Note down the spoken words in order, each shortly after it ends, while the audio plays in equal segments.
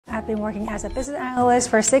I've been working as a business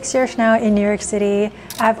analyst for 6 years now in New York City.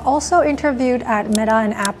 I've also interviewed at Meta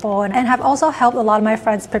and Apple and have also helped a lot of my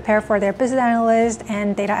friends prepare for their business analyst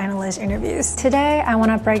and data analyst interviews. Today, I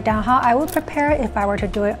want to break down how I would prepare if I were to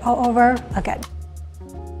do it all over again.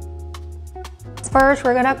 First,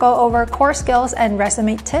 we're gonna go over core skills and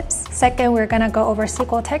resume tips. Second, we're gonna go over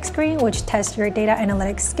SQL tech screen, which tests your data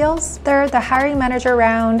analytics skills. Third, the hiring manager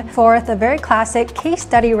round. Fourth, the very classic case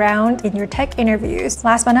study round in your tech interviews.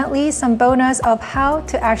 Last but not least, some bonus of how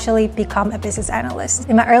to actually become a business analyst.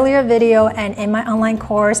 In my earlier video and in my online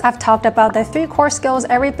course, I've talked about the 3 core skills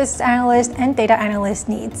every business analyst and data analyst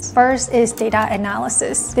needs. First is data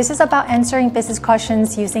analysis. This is about answering business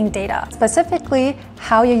questions using data, specifically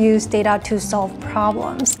how you use data to solve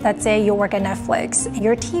problems. Let's say you work at Netflix.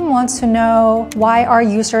 Your team wants to know why our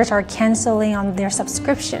users are canceling on their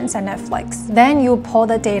subscriptions at Netflix. Then you pull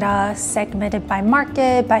the data segmented by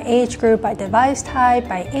market, by age group, by device type,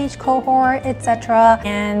 by age cohort, etc.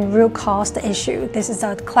 and root cause the issue. This is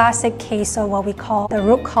a classic case of what we call the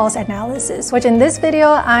root cause analysis, which in this video,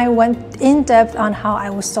 I went in depth on how I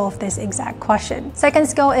would solve this exact question. Second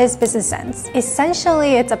skill is business sense.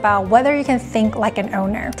 Essentially, it's about whether you can think like an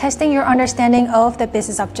owner, testing your understanding of the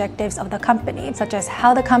business objectives of the company, such as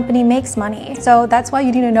how the company makes money. So that's why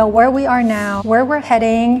you need to know where we are now, where we're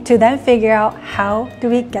heading, to then figure out how do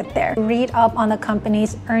we get there. Read up on the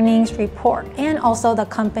company's earnings report and also the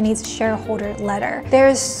company's shareholder letter.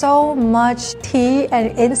 There's so much tea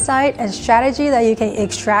and insight and strategy that you can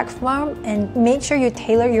extract from, and make sure you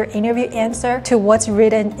tailor your interview answer to what's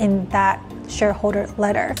written in that shareholder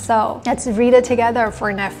letter. So let's read it together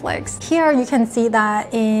for Netflix. Here you can see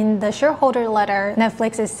that in the shareholder letter,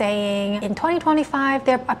 Netflix is saying in 2025,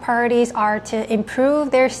 their priorities are to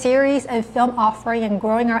improve their series and film offering and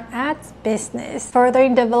growing our ads business,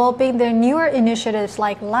 furthering developing their newer initiatives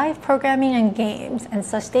like live programming and games, and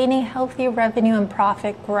sustaining healthy revenue and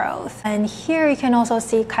profit growth. And here you can also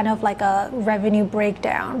see kind of like a revenue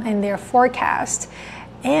breakdown in their forecast.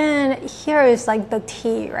 And here is like the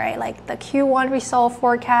T, right? Like the Q1 result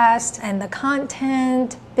forecast and the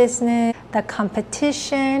content, business, the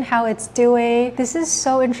competition, how it's doing. This is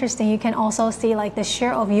so interesting. You can also see like the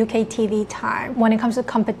share of UK TV time. When it comes to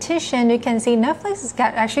competition, you can see Netflix is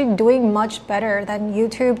actually doing much better than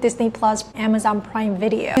YouTube, Disney Plus, Amazon Prime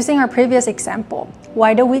Video. Using our previous example,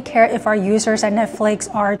 why do we care if our users at Netflix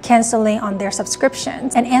are canceling on their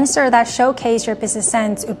subscriptions? An answer that showcase your business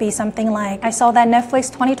sense would be something like, I saw that Netflix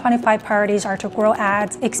 2025 priorities are to grow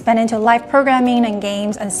ads, expand into live programming and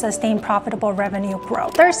games, and sustain profitable revenue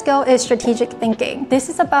growth. Third skill is strategic thinking. This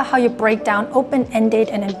is about how you break down open-ended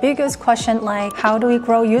and ambiguous questions like, how do we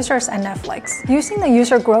grow users at Netflix? Using the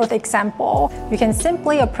user growth example, you can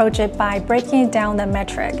simply approach it by breaking down the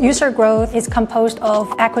metric. User growth is composed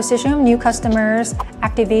of acquisition of new customers,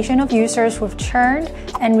 activation of users who've churned,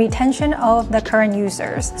 and retention of the current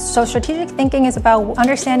users. So strategic thinking is about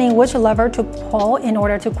understanding which lever to pull in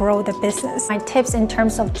order to grow the business. My tips in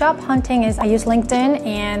terms of job hunting is I use LinkedIn,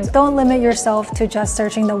 and don't limit yourself to just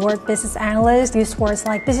searching the word business analyst. Use words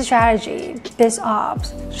like business strategy, biz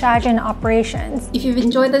ops, strategy and operations. If you've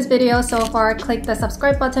enjoyed this video so far, click the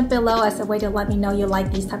subscribe button below as a way to let me know you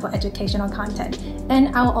like these type of educational content.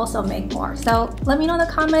 And I will also make more. So let me know in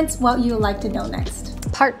the comments what you would like to know next.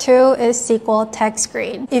 Part 2 is SQL tech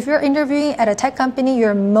screen. If you're interviewing at a tech company,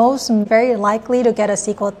 you're very likely to get a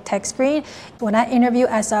SQL tech screen. When I interview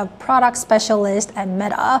as a product specialist at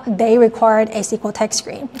Meta, they required a SQL tech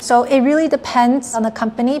screen. So it really depends on the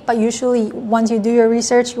company, but usually once you do your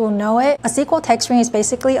research, you will know it. A SQL tech screen is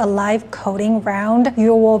basically a live coding round.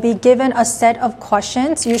 You will be given a set of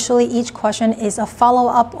questions. Usually each question is a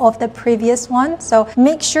follow-up of the previous one. So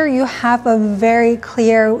make sure you have a very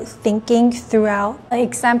clear thinking throughout. An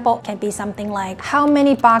example can be something like, how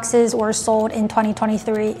many boxes were sold in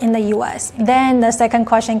 2023 in the US? Then the second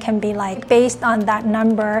question can be like, based on that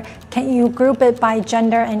number, can you group it by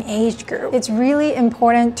gender and age group? It's really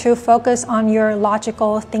important to focus on your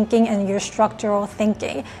logical thinking and your structural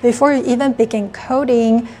thinking. Before you even begin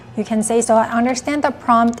coding, you can say, so I understand the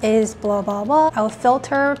prompt is blah, blah, blah. I'll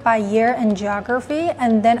filter by year and geography,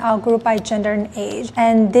 and then I'll group by gender and age.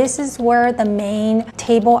 And this is where the main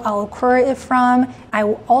table I'll query it from. I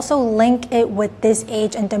will also link it with this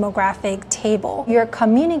age and demographic table. You're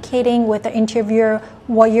communicating with the interviewer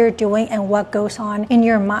what you're doing and what goes on in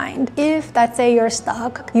your mind. If, let's say, you're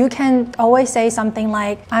stuck, you can always say something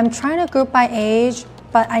like, I'm trying to group by age,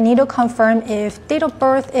 but I need to confirm if date of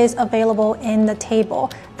birth is available in the table.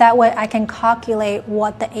 That way I can calculate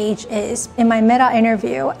what the age is. In my meta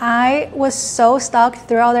interview, I was so stuck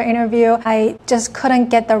throughout the interview. I just couldn't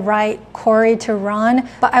get the right query to run,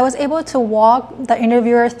 but I was able to walk the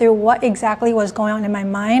interviewer through what exactly was going on in my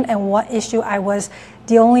mind and what issue I was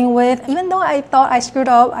dealing with. Even though I thought I screwed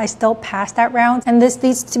up, I still passed that round. And this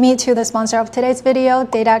leads me to the sponsor of today's video,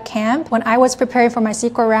 DataCamp. When I was preparing for my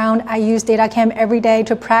SQL round, I used DataCamp every day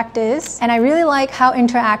to practice. And I really like how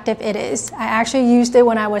interactive it is. I actually used it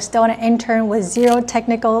when I was still an intern with zero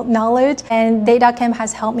technical knowledge, and DataCamp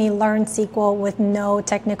has helped me learn SQL with no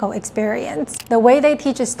technical experience. The way they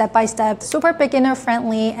teach is step-by-step, super beginner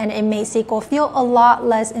friendly, and it made SQL feel a lot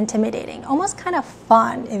less intimidating, almost kind of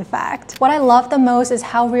fun, in fact. What I love the most is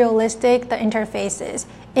how realistic the interface is.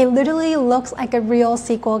 It literally looks like a real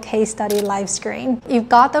SQL case study live screen. You've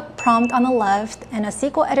got the prompt on the left and a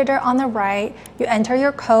SQL editor on the right. You enter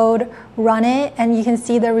your code, run it, and you can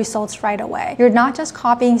see the results right away. You're not just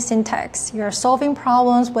copying syntax, you're solving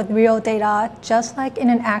problems with real data, just like in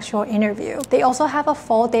an actual interview. They also have a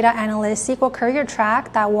full data analyst SQL career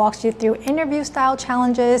track that walks you through interview style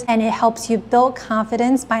challenges, and it helps you build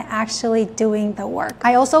confidence by actually doing the work.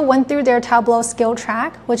 I also went through their Tableau skill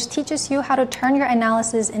track, which teaches you how to turn your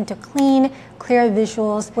analysis into clean, clear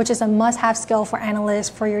visuals, which is a must-have skill for analysts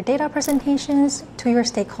for your data presentations to your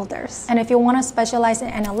stakeholders. And if you want to specialize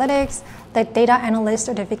in analytics, the Data Analyst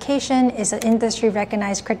certification is an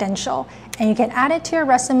industry-recognized credential, and you can add it to your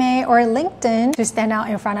resume or LinkedIn to stand out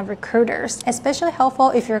in front of recruiters, especially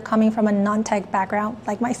helpful if you're coming from a non-tech background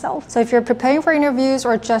like myself. So if you're preparing for interviews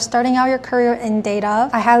or just starting out your career in data,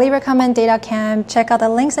 I highly recommend DataCamp. Check out the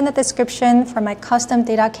links in the description for my custom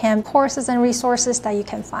DataCamp courses and resources that you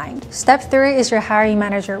can find. Step 3 is your hiring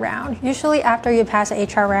manager round. Usually after you pass the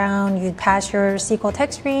HR round, you pass your SQL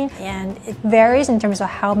tech screen, and it varies in terms of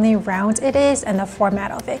how many rounds it is and the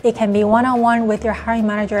format of it. It can be one-on-one with your hiring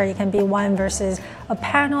manager, it can be one versus a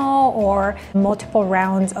panel, or multiple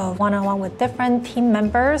rounds of one-on-one with different team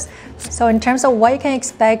members. So in terms of what you can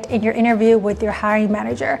expect in your interview with your hiring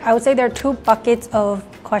manager, I would say there are 2 buckets of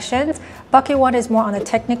questions. Bucket 1 is more on the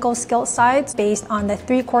technical skill side based on the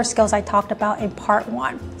 3 core skills I talked about in part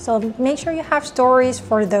 1. So make sure you have stories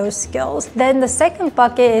for those skills. Then the second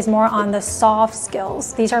bucket is more on the soft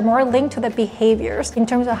skills. These are more linked to the behaviors. In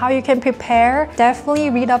terms of how you can prepare, definitely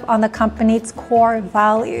read up on the company's core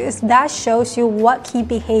values. That shows you what key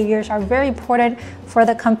behaviors are very important for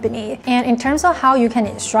the company. And in terms of how you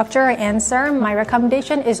can structure an answer, my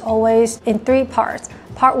recommendation is always in 3 parts.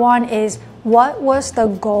 Part 1 is what was the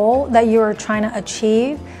goal that you were trying to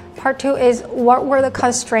achieve? Part 2 is what were the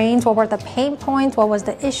constraints, what were the pain points, what was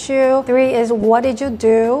the issue? 3 is what did you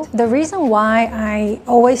do? The reason why I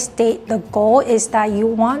always state the goal is that you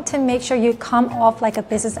want to make sure you come off like a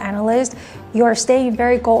business analyst. You're staying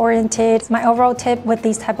very goal-oriented. My overall tip with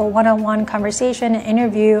these type of one-on-one conversation and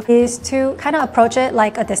interview is to kind of approach it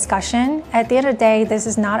like a discussion. At the end of the day, this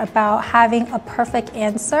is not about having a perfect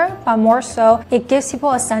answer, but more so it gives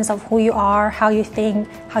people a sense of who you are, how you think,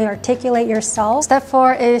 how you articulate yourself. Step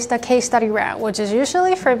 4 is the case study round, which is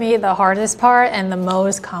usually for me the hardest part and the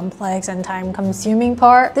most complex and time-consuming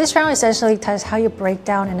part. This round essentially tests how you break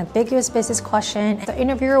down an ambiguous business question. The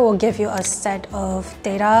interviewer will give you a set of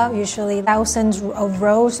data, usually thousands of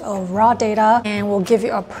rows of raw data, and will give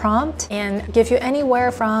you a prompt and give you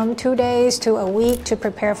anywhere from 2 days to a week to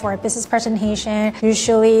prepare for a business presentation.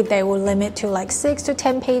 Usually they will limit to like 6 to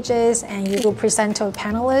 10 pages, and you will present to a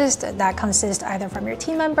panelist that consists either from your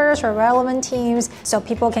team members or relevant teams, so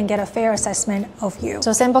people can get a fair assessment of you.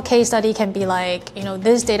 So sample case study can be like,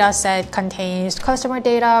 this data set contains customer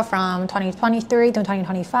data from 2023 to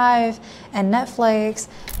 2025 and Netflix.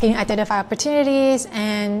 Can you identify opportunities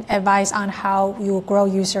and advise on how you grow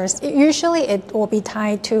users? Usually it will be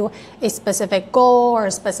tied to a specific goal or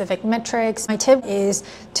specific metrics. My tip is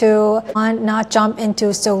to not jump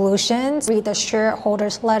into solutions. Read the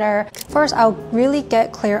shareholders letter. First, I'll really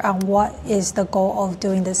get clear on what is the goal of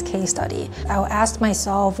doing this case study. I'll ask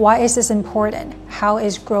myself, why is this important? How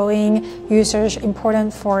is growing users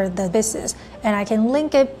important for the business? And I can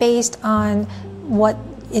link it based on what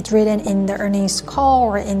it's written in the earnings call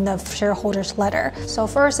or in the shareholders letter. So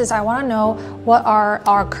first is I want to know what are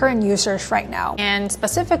our current users right now, and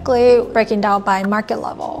specifically breaking down by market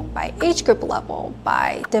level, by age group level,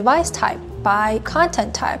 by device type, by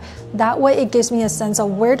content type. That way it gives me a sense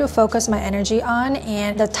of where to focus my energy on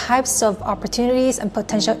and the types of opportunities and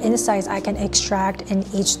potential insights I can extract in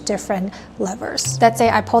each different levers. Let's say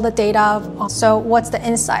I pull the data, so what's the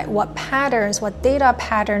insight? What patterns, what data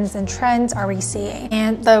patterns and trends are we seeing?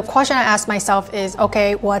 And the question I ask myself is,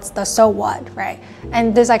 okay, what's the so what, right?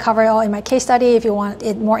 And this I cover all in my case study if you want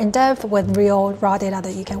it more in depth with real raw data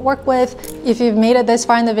that you can work with. If you've made it this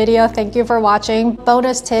far in the video, thank you for watching.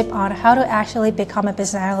 Bonus tip on how to actually become a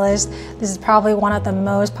business analyst. This is probably one of the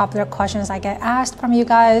most popular questions I get asked from you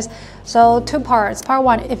guys. So 2 parts. Part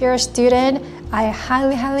 1, if you're a student, I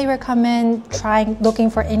highly recommend looking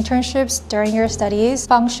for internships during your studies.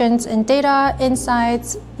 Functions in data,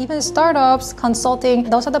 insights, even startups, consulting,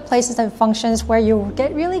 those are the places and functions where you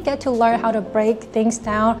really get to learn how to break things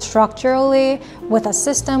down structurally with a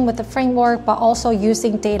system, with a framework, but also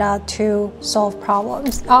using data to solve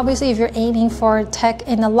problems. Obviously, if you're aiming for tech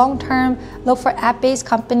in the long term, look for app-based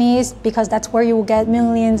companies because that's where you will get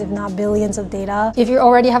millions, if not billions of data. If you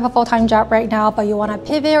already have a full-time job right now, but you want to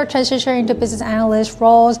pivot or transition into business analyst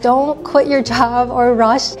roles, don't quit your job or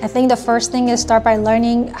rush. I think the first thing is start by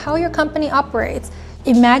learning how your company operates.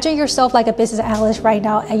 Imagine yourself like a business analyst right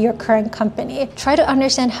now at your current company. Try to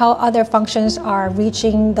understand how other functions are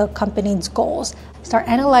reaching the company's goals. Start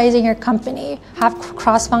analyzing your company, have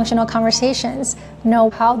cross-functional conversations,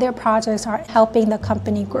 know how their projects are helping the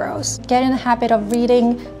company grow. Get in the habit of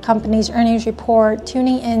reading company's earnings report,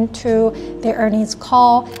 tuning into their earnings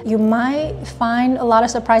call. You might find a lot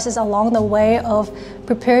of surprises along the way of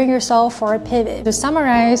preparing yourself for a pivot. To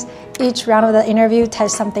summarize, each round of the interview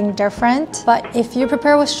tests something different, but if you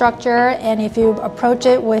prepare with structure and if you approach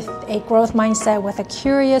it with a growth mindset, with a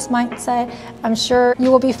curious mindset, I'm sure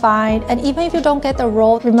you will be fine. And even if you don't get the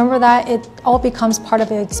role, remember that it all becomes part of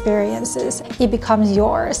your experiences. It becomes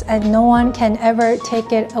yours and no one can ever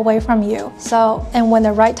take it away from you. So, and when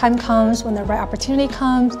the right time comes, when the right opportunity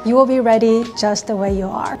comes, you will be ready just the way you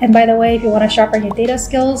are. And by the way, if you want to sharpen your data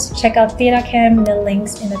skills, check out DataCamp, the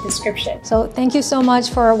links in the description. So thank you so much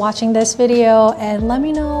for watching this video and let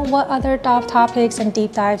me know what other topics and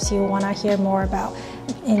deep dives you want to hear more about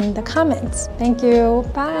in the comments. Thank you.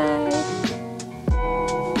 Bye.